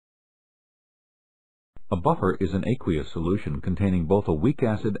A buffer is an aqueous solution containing both a weak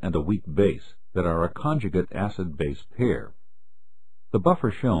acid and a weak base that are a conjugate acid-base pair. The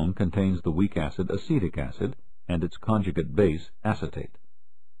buffer shown contains the weak acid acetic acid and its conjugate base acetate.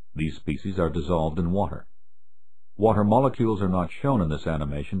 These species are dissolved in water. Water molecules are not shown in this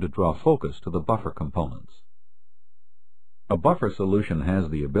animation to draw focus to the buffer components. A buffer solution has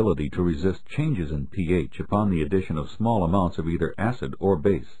the ability to resist changes in pH upon the addition of small amounts of either acid or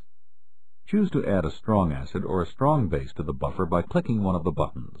base. Choose to add a strong acid or a strong base to the buffer by clicking one of the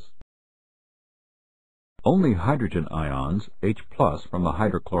buttons. Only hydrogen ions, H+ from the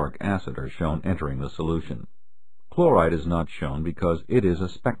hydrochloric acid, are shown entering the solution. Chloride is not shown because it is a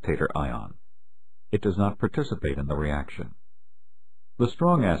spectator ion. It does not participate in the reaction. The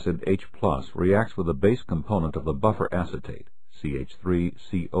strong acid H+ reacts with the base component of the buffer acetate,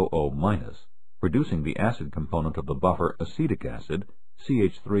 CH3COO-, producing the acid component of the buffer acetic acid,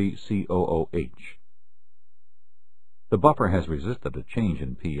 CH3COOH. The buffer has resisted a change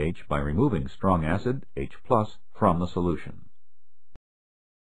in pH by removing strong acid H+ from the solution.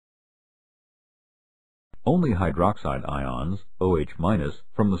 Only hydroxide ions, OH-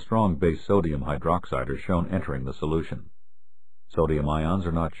 from the strong base sodium hydroxide, are shown entering the solution. Sodium ions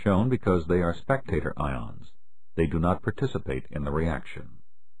are not shown because they are spectator ions. They do not participate in the reaction.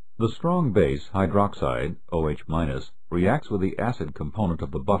 The strong base hydroxide, OH-, reacts with the acid component of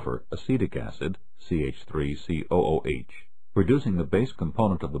the buffer acetic acid, CH3COOH, producing the base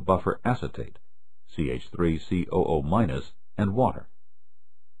component of the buffer acetate, CH3COO-, and water.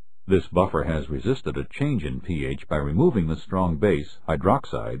 This buffer has resisted a change in pH by removing the strong base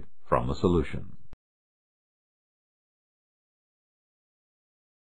hydroxide from the solution.